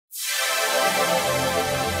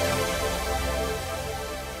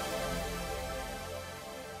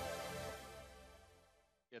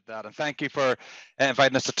Appreciate that. And thank you for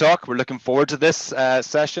inviting us to talk. We're looking forward to this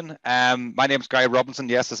session. My name is Guy Robinson.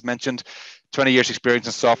 Yes, as mentioned, 20 years experience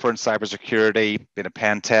in software and cybersecurity, been a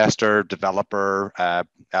pen tester, developer.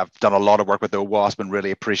 I've done a lot of work with OWASP and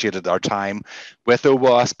really appreciated our time with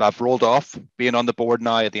OWASP. I've rolled off being on the board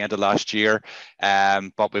now at the end of last year,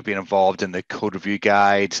 but we've been involved in the code review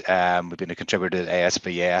guide. We've been a contributor to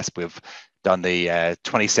ASVS. We've done the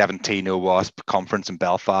 2017 OWASP conference in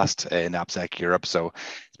Belfast in AppSec Europe. So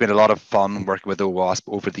it's been a lot of fun working with OWASP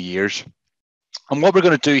over the years. And what we're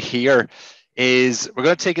going to do here is we're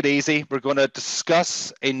going to take it easy. We're going to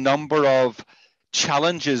discuss a number of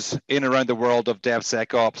challenges in and around the world of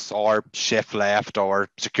DevSecOps or shift left or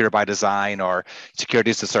secure by design or security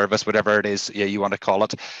as a service, whatever it is you want to call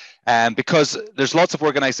it. Because there's lots of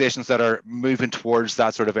organizations that are moving towards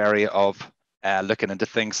that sort of area of looking into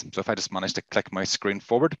things. So if I just manage to click my screen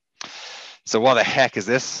forward. So what the heck is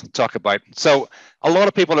this talk about? So a lot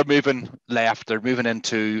of people are moving left. They're moving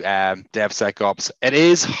into DevSecOps. It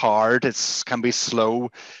is hard. It can be slow,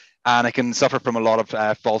 and it can suffer from a lot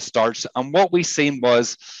of false starts. And what we seen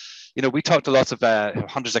was, we talked to lots of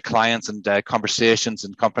hundreds of clients and conversations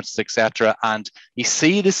and conferences, etc. And you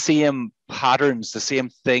see the same patterns, the same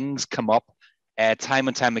things come up time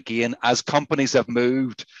and time again as companies have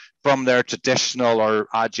moved from their traditional or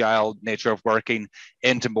agile nature of working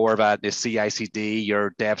into more of the CI/CD,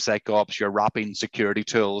 your DevSecOps, your wrapping security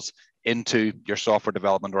tools into your software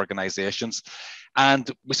development organizations. And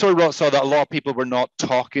we sort of saw that a lot of people were not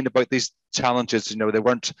talking about these challenges. They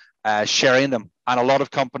weren't sharing them. And a lot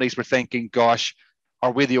of companies were thinking, gosh,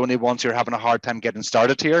 are we the only ones who are having a hard time getting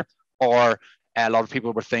started here? Or a lot of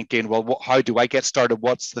people were thinking, well, how do I get started?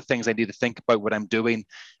 What's the things I need to think about when I'm doing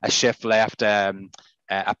a shift left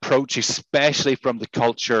approach, especially from the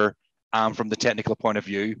culture and from the technical point of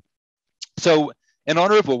view? So in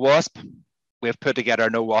honor of OWASP, we've put together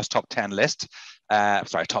an OWASP top 10 list,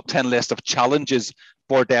 top 10 list of challenges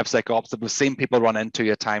for DevSecOps that we've seen people run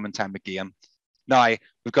into time and time again. Now,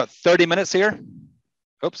 we've got 30 minutes here.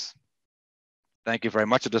 Oops. Thank you very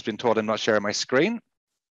much. I've just been told I'm not sharing my screen.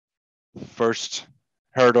 First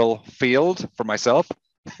hurdle failed for myself.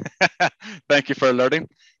 Thank you for alerting.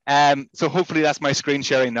 So hopefully that's my screen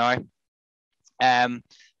sharing now.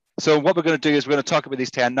 So what we're going to do is we're going to talk about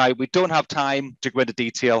these 10 now. We don't have time to go into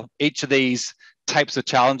detail. Each of these types of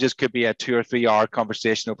challenges could be a 2 or 3 hour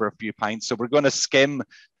conversation over a few pints. So we're going to skim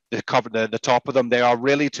the top of them. They are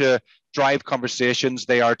really to drive conversations.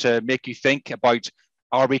 They are to make you think about,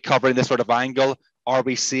 are we covering this sort of angle? Are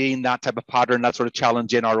we seeing that type of pattern, that sort of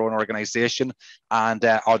challenge in our own organization? And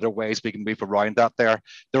are there ways we can move around that there?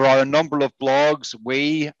 There are a number of blogs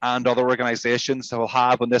we and other organizations that will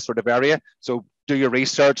have on this sort of area. So do your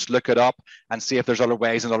research, look it up, and see if there's other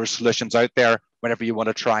ways and other solutions out there whenever you want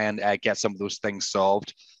to try and get some of those things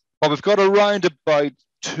solved. But we've got around about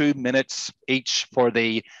 2 minutes each for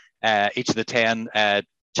the each of the 10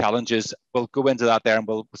 challenges. We'll go into that there and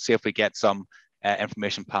we'll see if we get some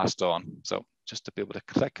information passed on. So just to be able to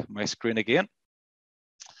click my screen again.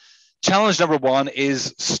 Challenge number 1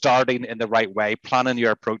 is starting in the right way, planning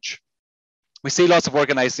your approach. We see lots of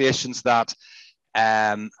organizations that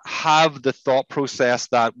have the thought process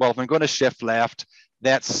that, well, if I'm going to shift left,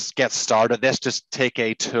 let's get started. Let's just take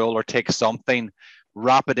a tool or take something,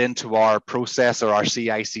 wrap it into our process or our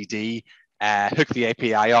CI/CD, hook the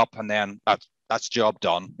API up, and then that's job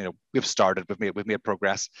done. We've started, we've made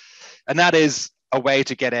progress. And that is a way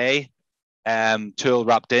to get a tool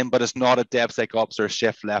wrapped in, but it's not a DevSecOps or a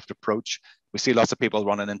shift left approach. We see lots of people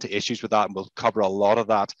running into issues with that, and we'll cover a lot of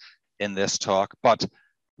that in this talk. But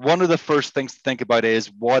one of the first things to think about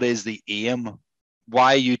is, what is the aim?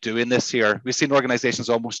 Why are you doing this here? We've seen organizations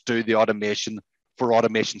almost do the automation for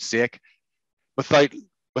automation's sake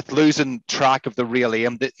with losing track of the real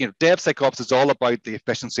aim. DevSecOps is all about the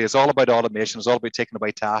efficiency. It's all about automation. It's all about taking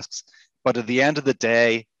away tasks. But at the end of the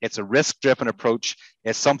day, it's a risk-driven approach.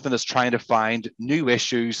 It's something that's trying to find new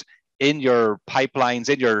issues in your pipelines,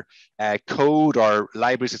 in your code or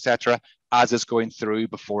libraries, etc., as it's going through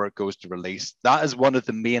before it goes to release. That is one of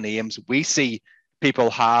the main aims we see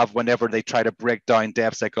people have whenever they try to break down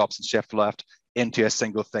DevSecOps and shift left into a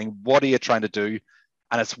single thing. What are you trying to do?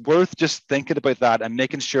 And it's worth just thinking about that and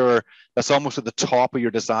making sure that's almost at the top of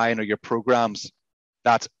your design or your programs,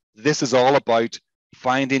 that this is all about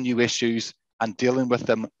finding new issues and dealing with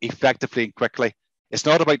them effectively and quickly. It's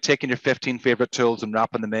not about taking your 15 favorite tools and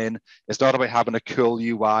wrapping them in. It's not about having a cool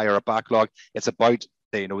UI or a backlog. It's about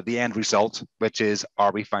the end result, which is,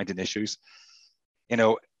 are we finding issues?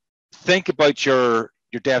 Think about your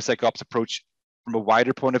DevSecOps approach from a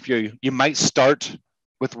wider point of view. You might start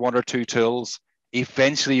with 1 or 2 tools.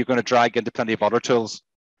 Eventually, you're going to drag into plenty of other tools.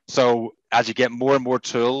 So as you get more and more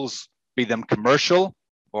tools, be them commercial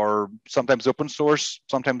or sometimes open source,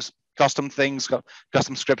 sometimes custom things,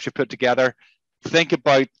 custom scripts you put together, think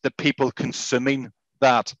about the people consuming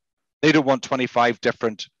that. They don't want 25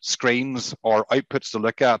 different screens or outputs to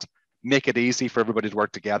look at. Make it easy for everybody to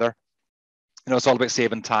work together. It's all about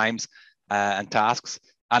saving times and tasks.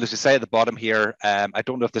 And as you say at the bottom here, I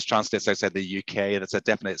don't know if this translates outside the UK. That's a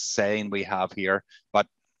definite saying we have here, but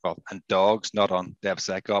and dogs, not on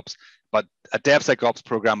DevSecOps. But a DevSecOps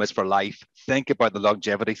program is for life. Think about the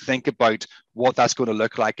longevity. Think about what that's going to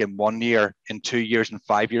look like in 1 year, in 2 years, in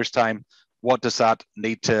 5 years' time. What does that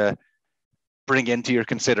need to bring into your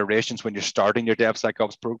considerations when you're starting your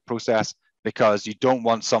DevSecOps process? Because you don't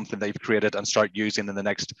want something that you've created and start using in the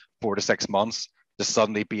next 4 to 6 months to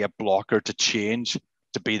suddenly be a blocker to change,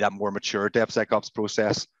 to be that more mature DevSecOps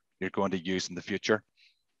process you're going to use in the future.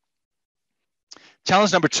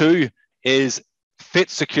 Challenge number 2 is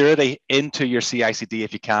fit security into your CI/CD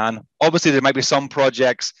if you can. Obviously, there might be some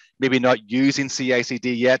projects maybe not using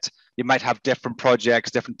CI/CD yet. You might have different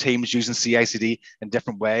projects, different teams using CI/CD in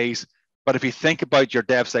different ways. But if you think about your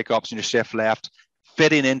DevSecOps and your shift left,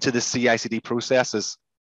 fitting into the CI/CD processes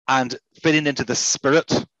and fitting into the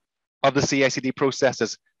spirit of the CI/CD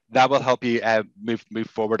processes, that will help you move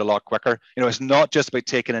forward a lot quicker. It's not just about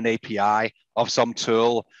taking an API of some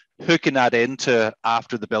tool, hooking that into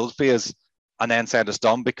after the build phase, and then saying it's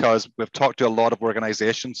done, because we've talked to a lot of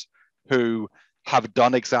organizations who have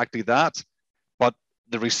done exactly that. But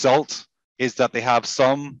the result is that they have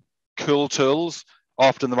some cool tools,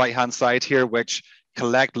 often the right-hand side here, which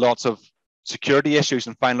collect lots of security issues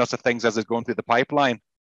and find lots of things as it's going through the pipeline.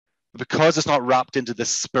 But because it's not wrapped into the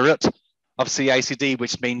spirit of CI/CD,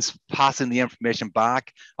 which means passing the information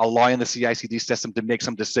back, allowing the CI/CD system to make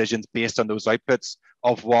some decisions based on those outputs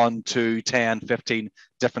of 1, 2, 10, 15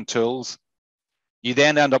 different tools, you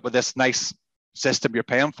then end up with this nice system you're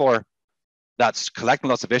paying for that's collecting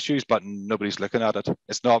lots of issues, but nobody's looking at it.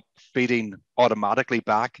 It's not feeding automatically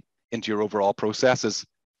back into your overall processes.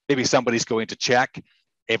 Maybe somebody's going to check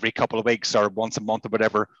every couple of weeks or once a month or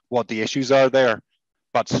whatever what the issues are there,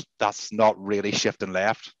 but that's not really shifting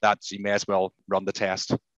left. That's, you may as well run the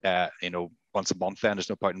test once a month. Then there's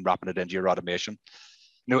no point in wrapping it into your automation.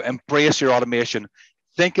 Embrace your automation.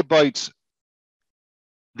 Think about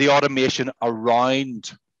the automation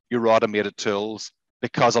around your automated tools,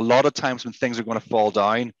 because a lot of times when things are going to fall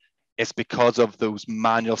down, it's because of those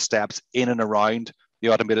manual steps in and around the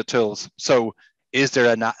automated tools. So is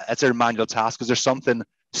there a manual task? Is there something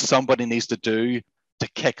somebody needs to do to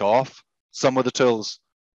kick off some of the tools?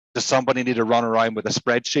 Does somebody need to run around with a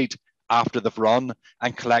spreadsheet after they've run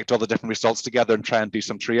and collect all the different results together and try and do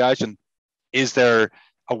some triage? Is there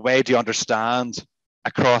a way to understand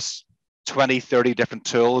across 20, 30 different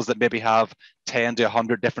tools that maybe have 10 to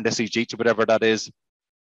 100 different issues each or whatever that is?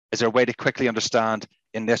 Is there a way to quickly understand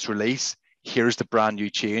in this release, here's the brand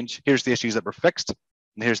new change, here's the issues that were fixed,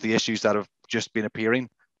 and here's the issues that have just been appearing?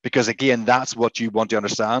 Because again, that's what you want to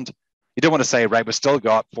understand. You don't want to say, right, we've still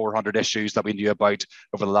got 400 issues that we knew about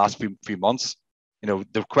over the last few months.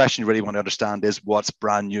 The question you really want to understand is what's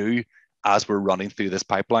brand new as we're running through this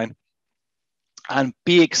pipeline. And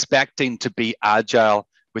be expecting to be agile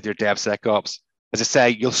with your DevSecOps. As I say,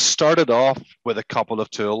 you'll start it off with a couple of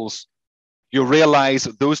tools. You'll realize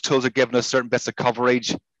those tools are giving us certain bits of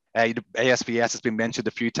coverage. ASVS has been mentioned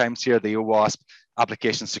a few times here, the OWASP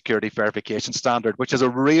Application Security Verification Standard, which is a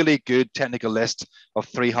really good technical list of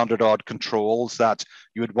 300 odd controls that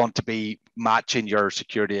you would want to be matching your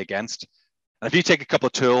security against. And if you take a couple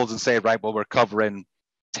of tools and say, right, well, we're covering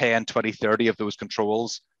 10, 20, 30 of those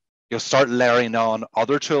controls, you'll start layering on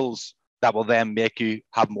other tools that will then make you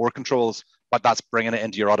have more controls, but that's bringing it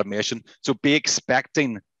into your automation. So be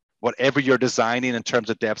expecting whatever you're designing in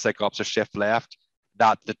terms of DevSecOps or shift left,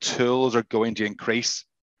 that the tools are going to increase,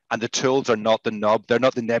 and the tools are not the nub. They're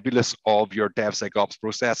not the nebulous of your DevSecOps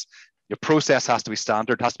process. Your process has to be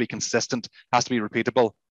standard, has to be consistent, has to be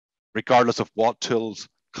repeatable, regardless of what tools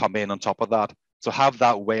come in on top of that. So have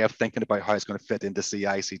that way of thinking about how it's going to fit into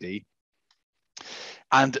CI/CD.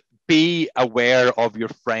 And be aware of your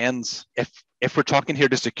friends. If we're talking here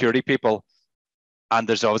to security people, and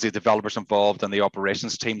there's obviously developers involved and the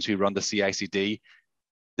operations teams who run the CI/CD,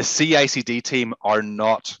 the CI/CD team are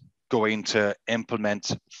not going to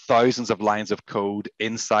implement thousands of lines of code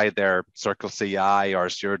inside their Circle CI or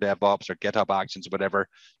Azure DevOps or GitHub Actions, whatever,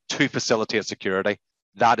 to facilitate security.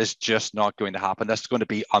 That is just not going to happen. That's going to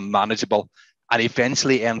be unmanageable, and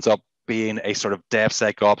eventually ends up being a sort of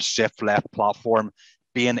DevSecOps shift left platform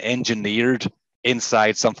being engineered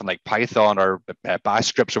inside something like Python or Bash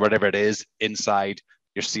scripts or whatever it is inside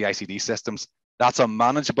your CI/CD systems. That's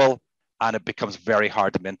unmanageable, and it becomes very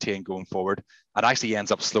hard to maintain going forward. It actually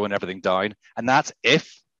ends up slowing everything down. And that's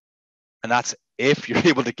if you're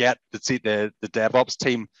able to get the DevOps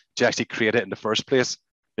team to actually create it in the first place,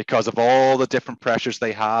 because of all the different pressures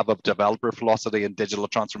they have of developer velocity and digital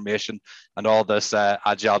transformation and all this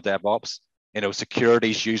agile DevOps. Security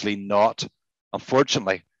is usually not,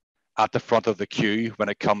 unfortunately, at the front of the queue when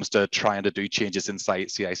it comes to trying to do changes inside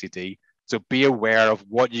CI/CD. So be aware of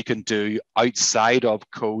what you can do outside of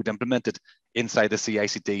code implemented inside the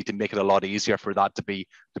CI/CD to make it a lot easier for that to be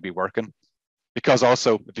working. Because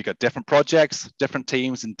also, if you've got different projects, different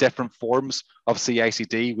teams, and different forms of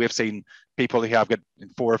CI/CD, we've seen people who have got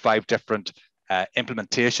 4 or 5 different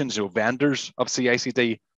implementations or vendors of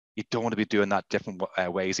CI/CD. You don't want to be doing that different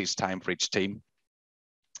ways each time for each team.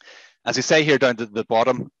 As you say here down to the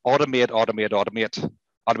bottom, automate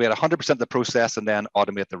 100% of the process and then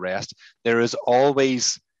automate the rest. There is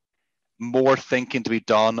always more thinking to be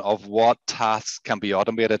done of what tasks can be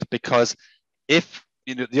automated, because if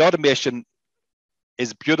the automation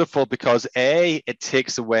is beautiful because it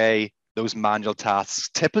takes away those manual tasks,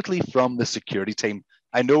 typically from the security team.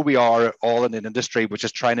 I know we are all in an industry which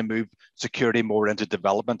is trying to move security more into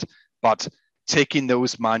development, but taking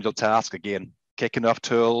those manual tasks, again, kicking off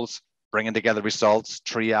tools, bringing together results,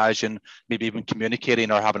 triaging, maybe even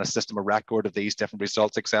communicating or having a system of record of these different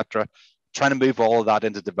results, etc. Trying to move all of that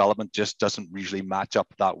into development just doesn't usually match up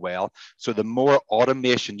that well. So the more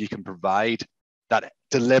automation you can provide that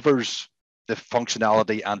delivers the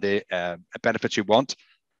functionality and the benefits you want,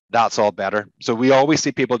 that's all better. So we always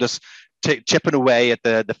see people just chipping away at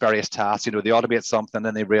the various tasks. They automate something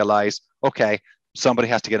and they realize, okay, somebody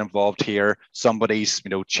has to get involved here. Somebody's,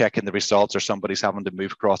 checking the results, or somebody's having to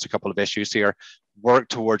move across a couple of issues here. Work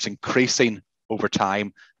towards increasing over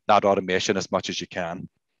time that automation as much as you can.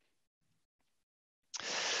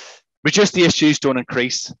 Reduce the issues, don't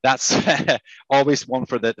increase. That's always one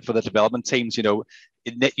for the development teams.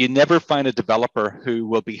 You never find a developer who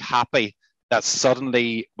will be happy that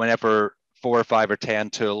suddenly, whenever 4 or 5 or 10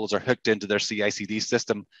 tools are hooked into their CI/CD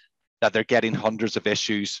system, that they're getting hundreds of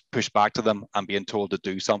issues pushed back to them and being told to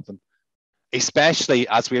do something. Especially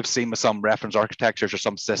as we have seen with some reference architectures or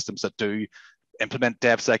some systems that do implement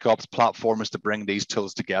DevSecOps platforms to bring these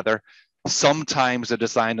tools together. Sometimes they're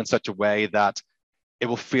designed in such a way that it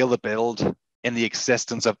will fail the build in the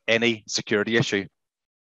existence of any security issue.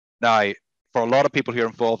 Now, for a lot of people here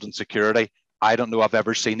involved in security, I don't know I've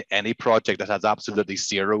ever seen any project that has absolutely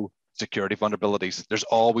 0 security vulnerabilities. There's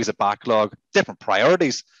always a backlog, different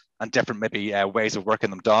priorities and different maybe ways of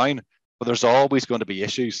working them down, but there's always going to be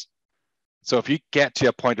issues. So if you get to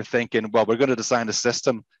a point of thinking, well, we're going to design a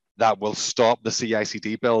system that will stop the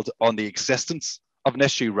CI/CD build on the existence of an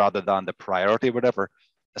issue rather than the priority or whatever,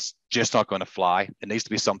 it's just not going to fly. It needs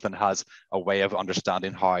to be something that has a way of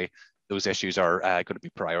understanding how those issues are going to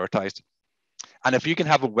be prioritized. And if you can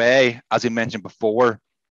have a way, as you mentioned before,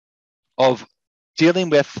 of dealing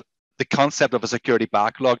with the concept of a security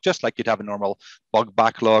backlog, just like you'd have a normal bug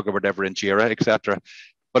backlog or whatever in Jira, etc.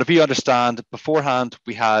 But if you understand beforehand,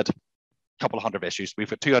 we had a couple of hundred issues. We've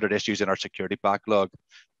got 200 issues in our security backlog.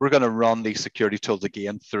 We're going to run these security tools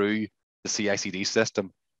again through the CI/CD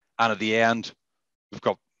system. And at the end, we've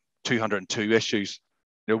got 202 issues.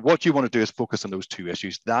 What you want to do is focus on those 2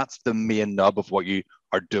 issues. That's the main nub of what you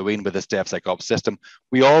are doing with this DevSecOps system.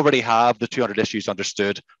 We already have the 200 issues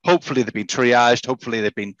understood. Hopefully they've been triaged. Hopefully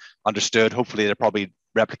they've been understood. Hopefully they're probably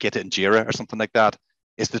replicated in Jira or something like that.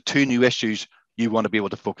 It's the 2 new issues you want to be able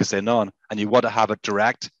to focus in on, and you want to have it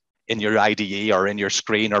direct in your IDE or in your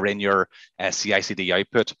screen or in your CI/CD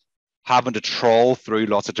output. Having to trawl through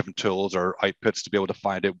lots of different tools or outputs to be able to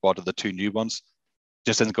find out what are the 2 new ones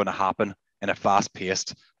just isn't going to happen in a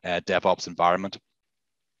fast-paced DevOps environment.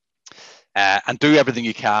 And do everything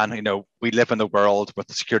you can. We live in a world with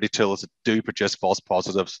the security tools that do produce false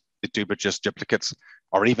positives, they do produce duplicates,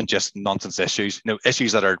 or even just nonsense issues.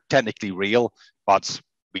 Issues that are technically real, but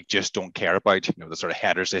we just don't care about. The sort of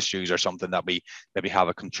headers issues or something that we maybe have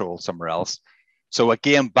a control somewhere else. So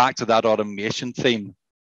again, back to that automation theme.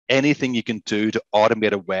 Anything you can do to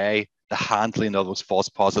automate away the handling of those false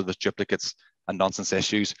positives, duplicates, and nonsense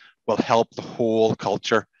issues will help the whole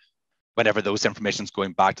culture whenever those information is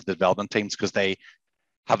going back to the development teams, because they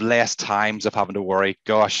have less times of having to worry,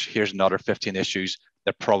 gosh, here's another 15 issues.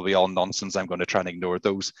 They're probably all nonsense. I'm going to try and ignore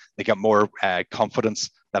those. They get more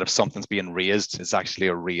confidence that if something's being raised, it's actually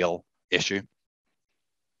a real issue.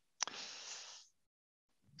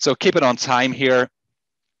 So keep it on time here.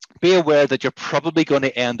 Be aware that you're probably going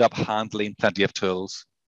to end up handling plenty of tools.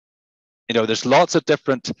 There's lots of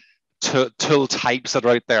different tool types that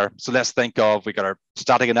are out there. So let's think of, we got our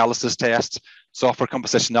static analysis test, software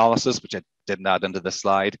composition analysis, which I didn't add into this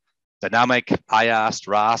slide, dynamic, IAST,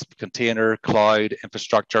 RASP, container, cloud,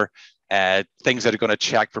 infrastructure, things that are going to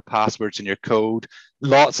check for passwords in your code,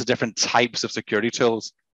 lots of different types of security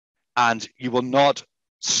tools. And you will not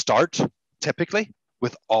start typically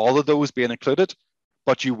with all of those being included,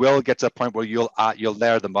 but you will get to a point where you'll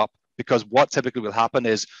layer them up, because what typically will happen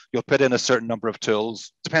is you'll put in a certain number of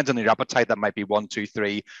tools, depends on your appetite, that might be 1, 2,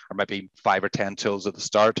 3, or maybe 5 or 10 tools at the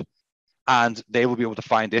start. And they will be able to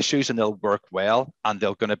find issues and they'll work well, and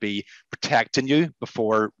they're going to be protecting you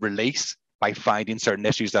before release by finding certain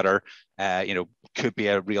issues that are, could be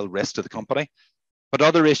a real risk to the company. But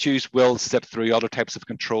other issues will sift through other types of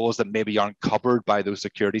controls that maybe aren't covered by those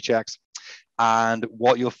security checks. And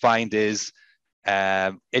what you'll find is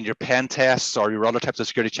in your pen tests or your other types of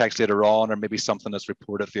security checks later on, or maybe something that's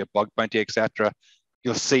reported via bug bounty, etc.,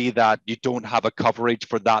 you'll see that you don't have a coverage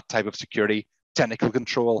for that type of security technical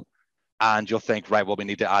control. And you'll think, right, well, we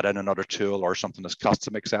need to add in another tool or something that's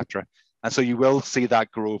custom, etc. And so you will see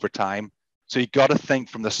that grow over time. So you got to think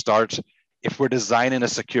from the start, if we're designing a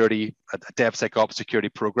DevSecOps security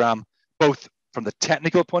program, both from the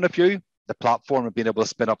technical point of view, the platform and being able to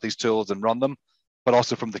spin up these tools and run them, but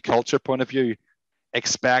also from the culture point of view,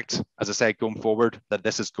 expect, as I say, going forward, that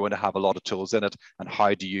this is going to have a lot of tools in it. And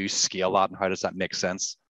how do you scale that, and how does that make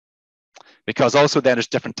sense? Because also then there's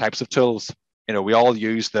different types of tools. We all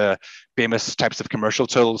use the famous types of commercial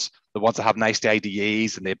tools, the ones that have nice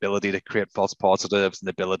IDEs and the ability to create false positives and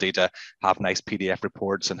the ability to have nice PDF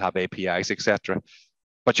reports and have APIs, etc.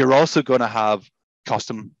 But you're also going to have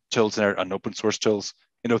custom tools there and open source tools,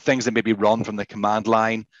 things that maybe run from the command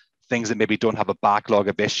line, things that maybe don't have a backlog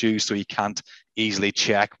of issues, so you can't easily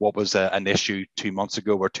check what was an issue 2 months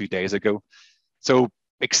ago or 2 days ago. So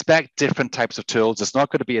expect different types of tools. It's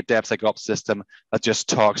not going to be a DevSecOps system that just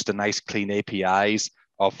talks to nice, clean APIs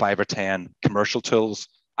of 5 or 10 commercial tools.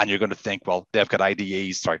 And you're going to think, well, they've got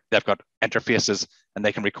IDEs, they've got interfaces and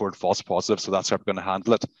they can record false positives. So that's how we're going to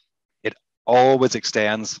handle it. It always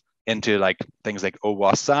extends into things like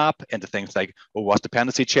OWASP, into things like OWASP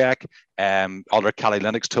dependency check, other Kali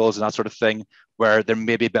Linux tools and that sort of thing, where they're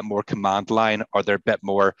maybe a bit more command line, or they're a bit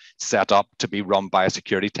more set up to be run by a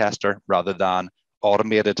security tester rather than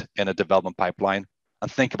automated in a development pipeline.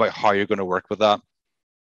 And think about how you're going to work with that.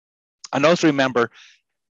 And also remember,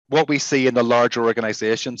 what we see in the larger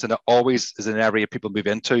organizations, and it always is an area people move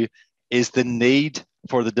into, is the need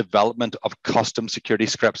for the development of custom security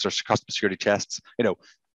scripts or custom security tests.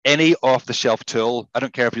 Any off-the-shelf tool, I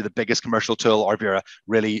don't care if you're the biggest commercial tool or if you're a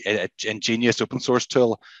really ingenious open source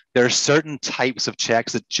tool, there are certain types of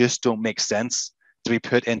checks that just don't make sense to be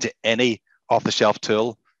put into any off-the-shelf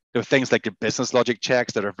tool. There are things like your business logic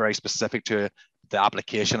checks that are very specific to the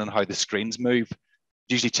application and how the screens move.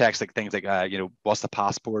 Usually checks like things like, what's the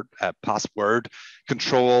password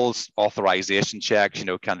controls, authorization checks,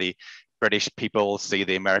 can the British people see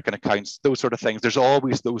the American accounts, those sort of things. There's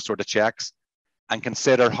always those sort of checks. And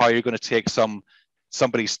consider how you're going to take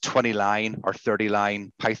somebody's 20-line or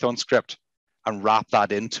 30-line Python script and wrap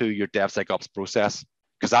that into your DevSecOps process,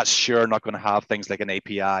 because that's sure not going to have things like an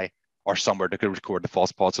API or somewhere that could record the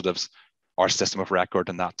false positives or system of record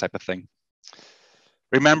and that type of thing.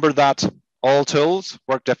 Remember that all tools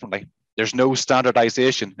work differently. There's no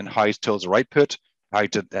standardization in how tools are output, how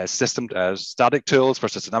to static tools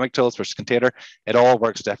versus dynamic tools versus container. It all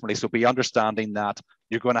works differently. So be understanding that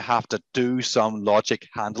you're going to have to do some logic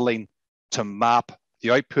handling to map the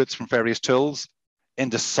outputs from various tools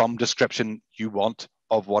into some description you want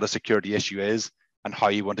of what a security issue is and how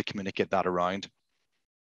you want to communicate that around.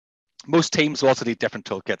 Most teams will also need different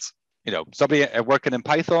toolkits. Somebody working in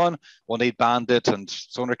Python will need Bandit and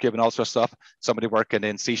SonarQube and all sorts of stuff. Somebody working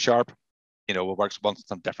in C#, will work on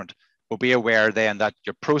something different. But be aware then that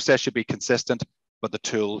your process should be consistent, but the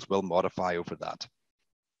tools will modify over that.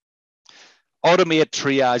 Automate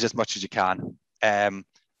triage as much as you can.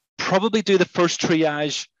 Probably do the first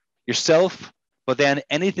triage yourself, but then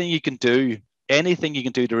anything you can do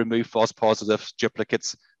to remove false positives,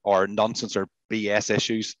 duplicates, or nonsense or BS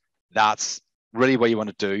issues, that's really what you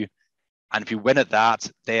want to do. And if you win at that,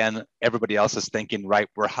 then everybody else is thinking, right,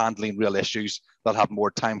 we're handling real issues. They'll have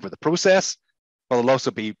more time for the process, but they'll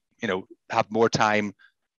also be, have more time.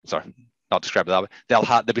 Sorry, not describe it that way.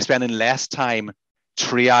 They'll be spending less time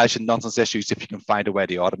triaging nonsense issues if you can find a way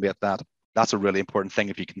to automate that. That's a really important thing.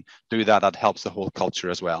 If you can do that, that helps the whole culture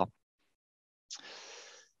as well.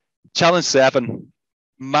 Challenge 7,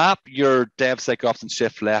 map your DevSecOps and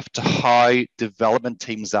shift left to how development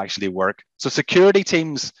teams actually work. So security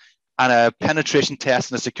teams And a penetration test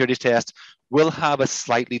and a security test will have a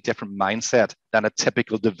slightly different mindset than a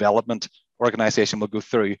typical development organization will go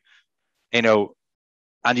through. You know,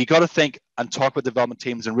 and you got to think and talk with development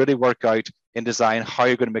teams and really work out in design how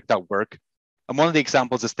you're going to make that work. And one of the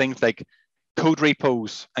examples is things like code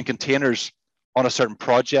repos and containers on a certain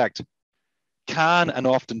project can and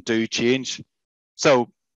often do change. So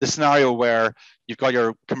the scenario where you've got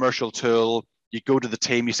your commercial tool, you go to the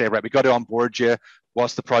team, you say, right, we got to onboard you.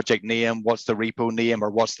 What's the project name? What's the repo name? Or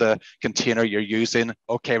what's the container you're using?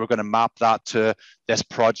 Okay, we're going to map that to this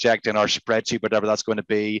project in our spreadsheet, whatever that's going to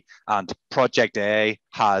be. And project A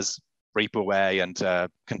has repo A and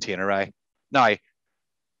container A. Now,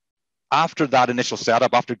 after that initial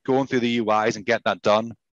setup, after going through the UIs and getting that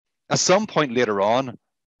done, at some point later on,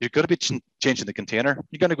 you're going to be changing the container.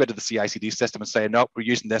 You're going to go to the CI/CD system and say, no, we're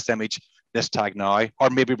using this image, this tag now, or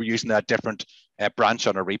maybe we're using a different branch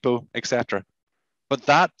on a repo, etc. But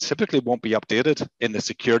that typically won't be updated in the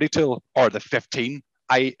security tool or the 15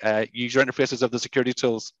 user interfaces of the security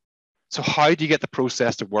tools. So how do you get the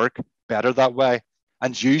process to work better that way?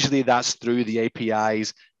 And usually that's through the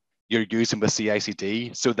APIs you're using with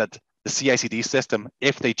CI/CD, so that the CI/CD system,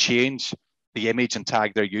 if they change the image and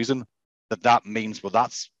tag they're using, that means, well,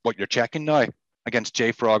 that's what you're checking now against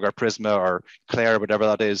JFrog or Prisma or Claire, whatever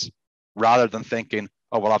that is, rather than thinking,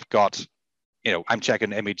 oh, well, I've got, I'm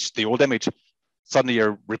checking image, the old image. Suddenly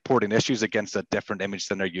you're reporting issues against a different image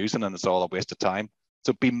than they're using, and it's all a waste of time.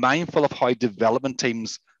 So be mindful of how development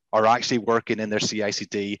teams are actually working in their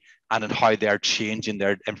CI/CD and in how they're changing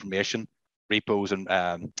their information, repos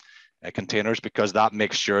and containers, because that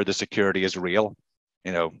makes sure the security is real.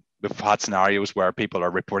 We've had scenarios where people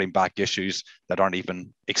are reporting back issues that aren't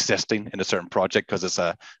even existing in a certain project because it's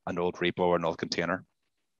an old repo or an old container.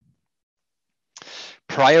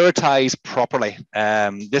 Prioritize properly.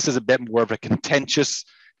 This is a bit more of a contentious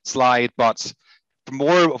slide, but for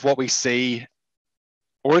more of what we see,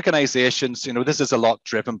 organizations, this is a lot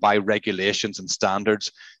driven by regulations and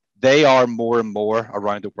standards. They are more and more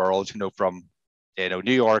around the world, from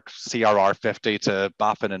New York, CRR 50 to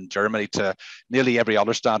BaFin in Germany to nearly every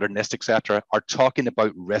other standard, NIST, etc., are talking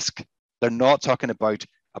about risk. They're not talking about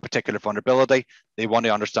a particular vulnerability. They want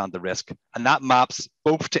to understand the risk. And that maps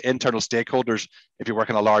both to internal stakeholders, if you work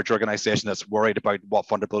in a large organization that's worried about what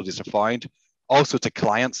vulnerabilities are found, also to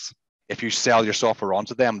clients. If you sell your software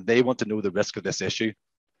onto them, they want to know the risk of this issue.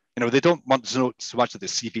 They don't want to know so much of the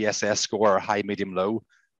CVSS score or high, medium, low.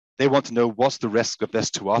 They want to know what's the risk of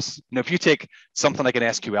this to us. If you take something like an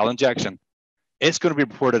SQL injection, it's going to be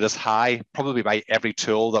reported as high, probably by every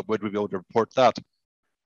tool that would be able to report that.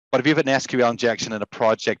 But if you have an SQL injection in a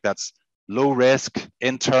project that's low risk,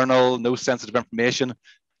 internal, no sensitive information,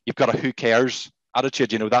 you've got a who cares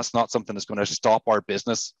attitude. That's not something that's going to stop our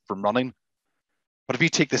business from running. But if you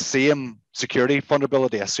take the same security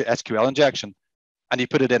vulnerability, a SQL injection, and you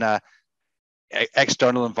put it in a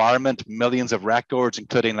external environment, millions of records,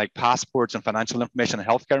 including like passports and financial information and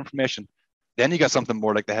healthcare information, then you got something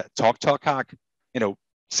more like the TalkTalk hack.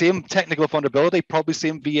 Same technical vulnerability, probably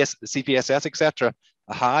same CVSS, etc.,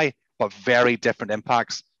 a high, but very different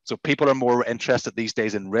impacts. So people are more interested these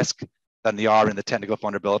days in risk than they are in the technical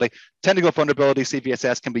vulnerability. Technical vulnerability,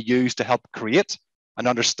 CVSS, can be used to help create and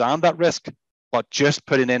understand that risk, but just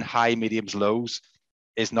putting in high, mediums, lows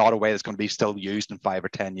is not a way that's going to be still used in 5 or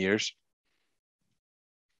 10 years.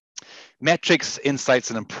 Metrics,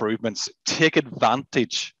 insights, and improvements. Take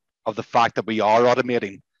advantage of the fact that we are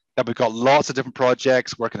automating, that we've got lots of different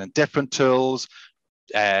projects working in different tools,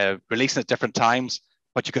 releasing at different times,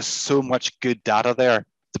 but you've got so much good data there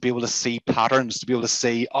to be able to see patterns, to be able to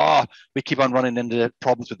see, we keep on running into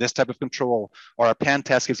problems with this type of control, or our pen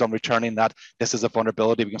test keeps on returning that this is a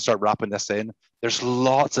vulnerability, we can start wrapping this in. There's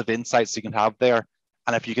lots of insights you can have there.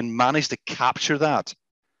 And if you can manage to capture that,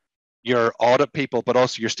 your audit people, but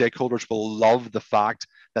also your stakeholders will love the fact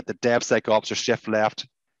that the DevSecOps or shift left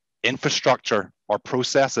infrastructure or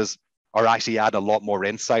processes are actually add a lot more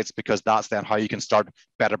insights, because that's then how you can start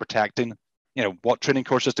better protecting. What training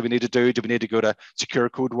courses do we need to do? Do we need to go to Secure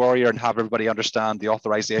Code Warrior and have everybody understand the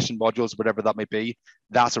authorization modules, whatever that may be?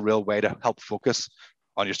 That's a real way to help focus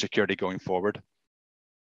on your security going forward.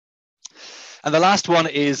 And the last one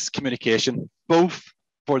is communication, both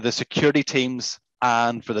for the security teams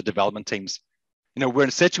and for the development teams. We're in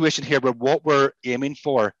a situation here where what we're aiming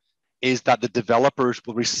for is that the developers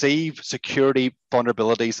will receive security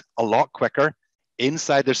vulnerabilities a lot quicker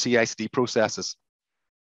inside their CI/CD processes.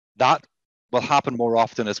 That will happen more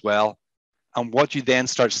often as well. And what you then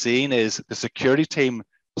start seeing is the security team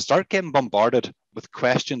start getting bombarded with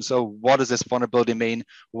questions. So what does this vulnerability mean?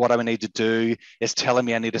 What do I need to do? It's telling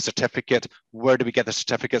me I need a certificate. Where do we get the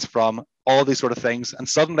certificates from? All these sort of things. And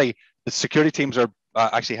suddenly the security teams are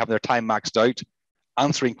actually having their time maxed out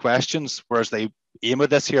answering questions, whereas the aim of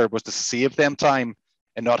this here was to save them time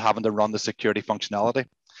and not having to run the security functionality.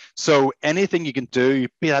 So anything you can do,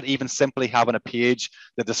 be that even simply having a page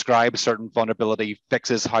that describes certain vulnerability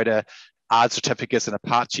fixes, how to add certificates in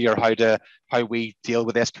Apache, or how we deal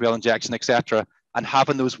with SQL injection, etc., and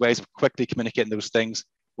having those ways of quickly communicating those things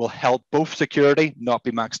will help both security not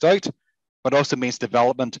be maxed out, but also means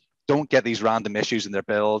development don't get these random issues in their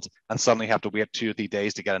build and suddenly have to wait 2 or 3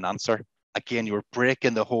 days to get an answer. Again, you're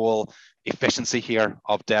breaking the whole efficiency here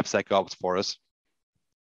of DevSecOps for us.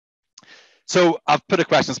 So I've put a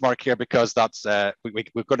questions mark here because that's we're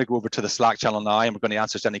going to go over to the Slack channel now, and we're going to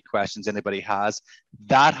answer any questions anybody has.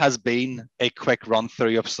 That has been a quick run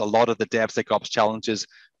through of a lot of the DevSecOps challenges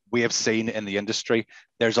we have seen in the industry.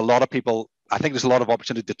 There's a lot of people, I think there's a lot of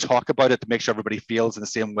opportunity to talk about it, to make sure everybody feels in the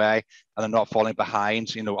same way and they're not falling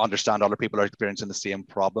behind, understand other people are experiencing the same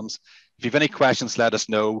problems. If you have any questions, let us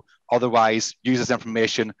know. Otherwise, use this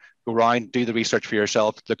information, go around, do the research for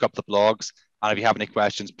yourself, look up the blogs. And if you have any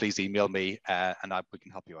questions, please email me and we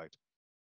can help you out.